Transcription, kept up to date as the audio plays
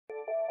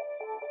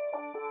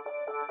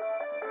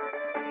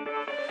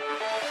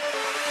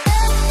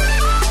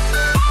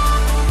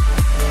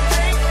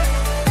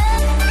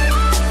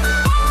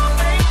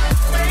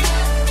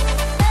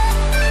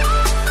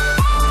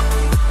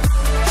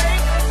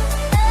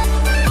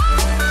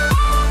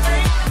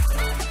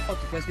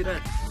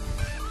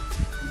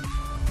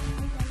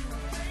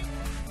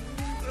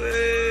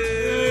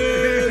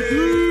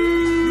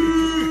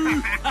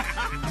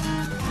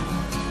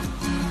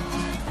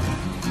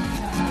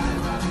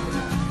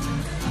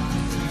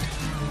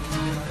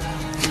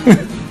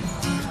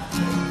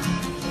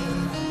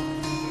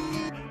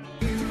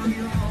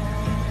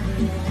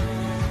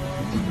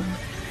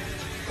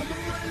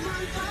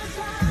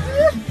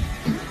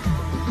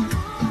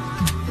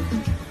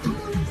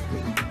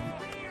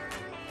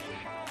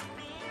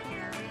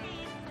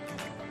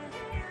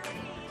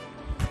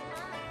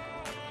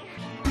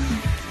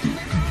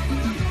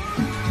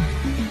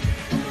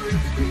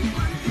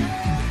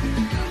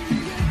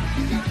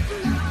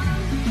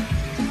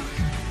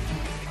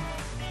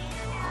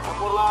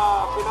Por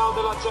la final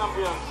de la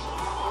Champions.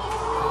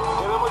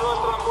 Queremos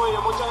nuestro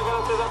apoyo. Muchas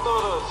gracias a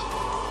todos.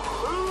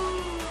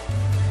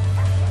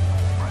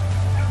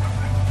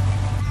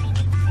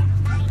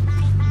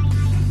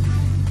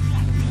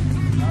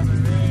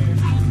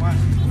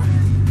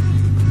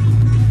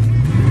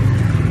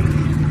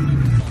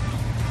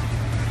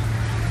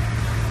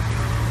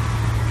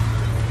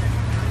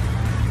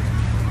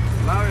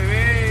 La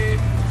bebé.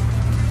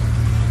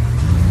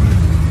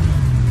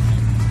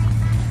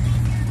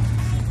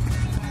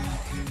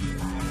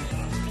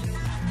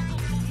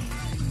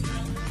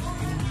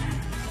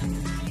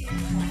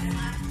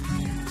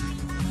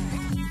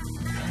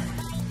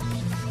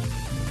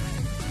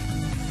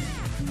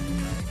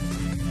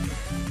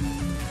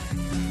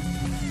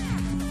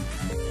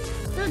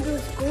 Tudo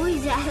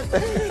coisa.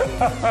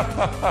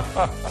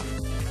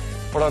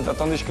 Pronto,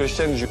 então diz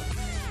Cristiano Junior.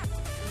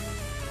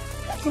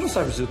 Tu não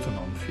sabes dizer o teu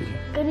nome, filho?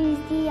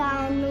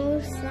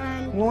 Cristiano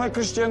Santos. Não é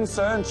Cristiano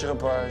Santos,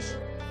 rapaz.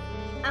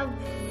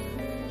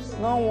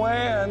 Não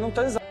é, não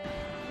tens...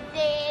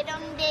 De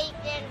donde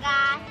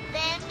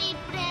llegaste mi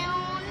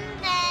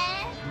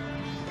pregunté.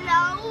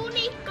 Lo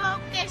único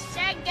que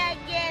sé que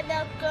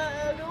quiero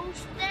con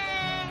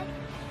usted.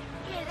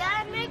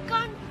 Quedarme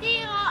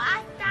contigo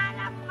hasta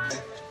la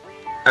muerte.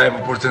 I have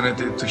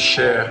opportunity to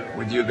share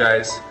with you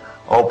guys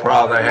how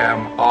proud I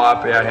am, how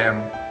happy I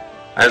am.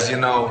 As you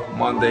know,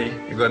 Monday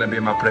is gonna be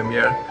my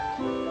premiere,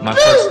 my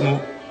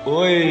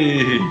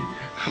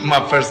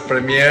first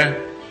premiere,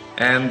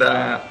 and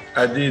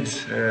I did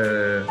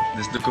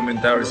this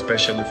documentary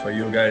especially for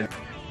you guys.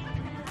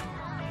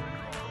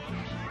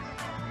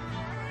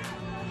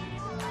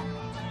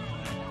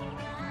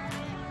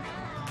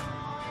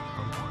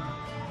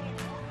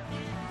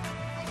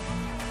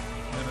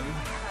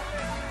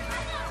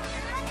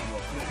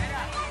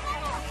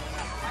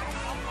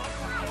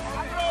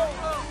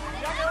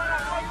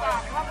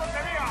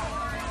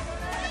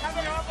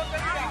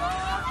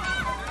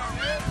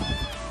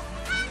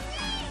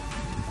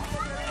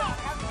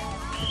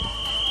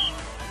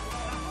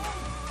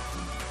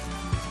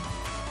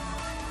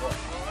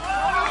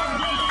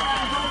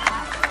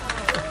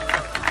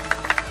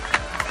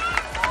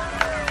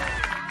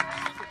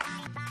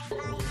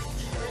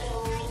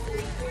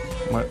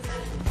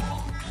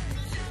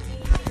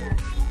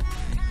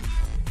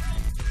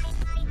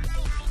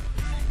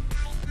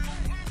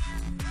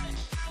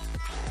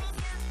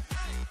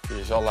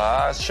 Diz,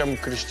 olá, chamo-me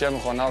Cristiano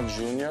Ronaldo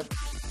Junior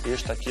e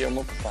este aqui é o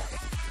meu papá.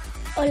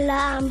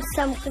 Olá, me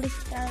chamo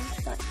Cristiano.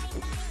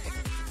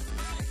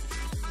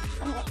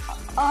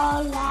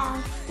 Olá,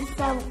 me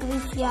chamo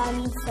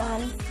Cristiano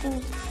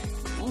Santos.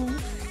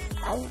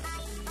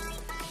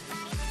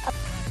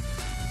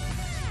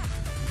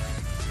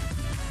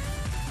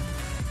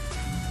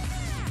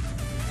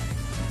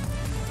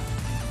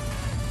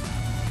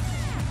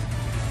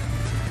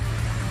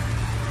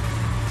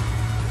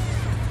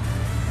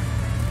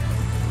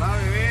 Lá,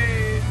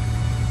 bebê!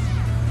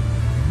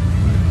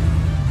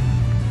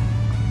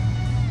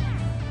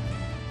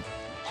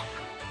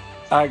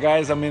 Hi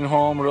guys, I'm in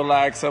home,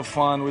 relax, have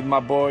fun with my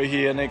boy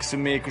here next to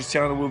me.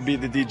 Cristiano will be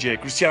the DJ.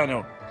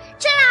 Cristiano!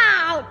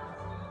 Tchau!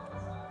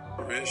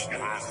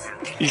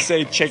 He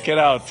said check it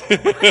out.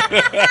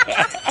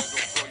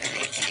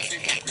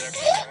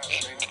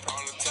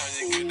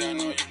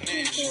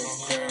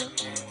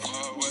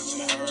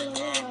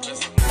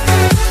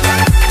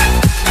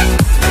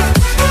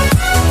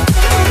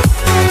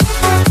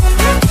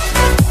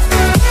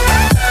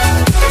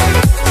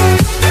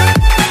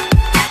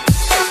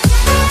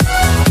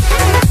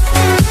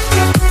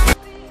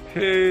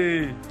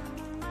 Hey,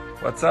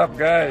 what's up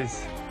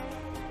guys?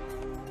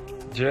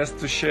 Just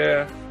to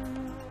share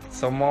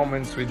some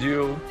moments with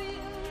you,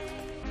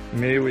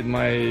 me with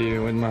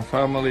my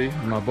family,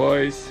 my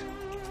boys.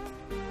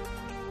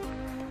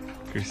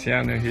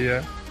 Cristiano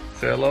here,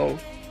 say hello.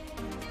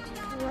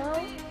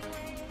 Hello?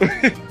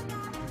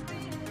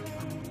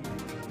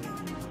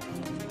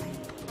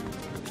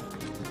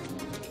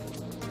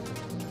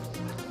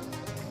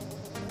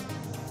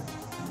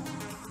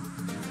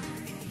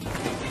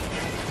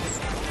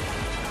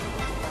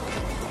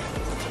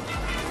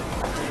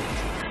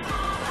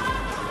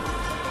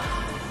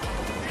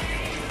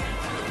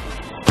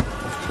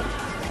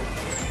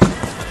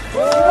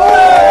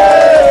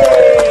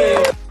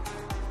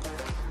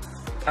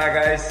 Hi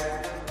guys,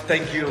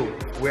 thank you.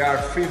 We are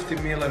 50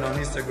 million on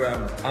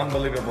Instagram.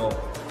 Unbelievable.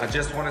 I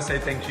just want to say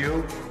thank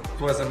you.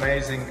 It was an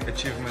amazing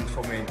achievement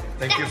for me.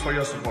 Thank you for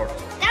your support.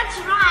 That's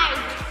right.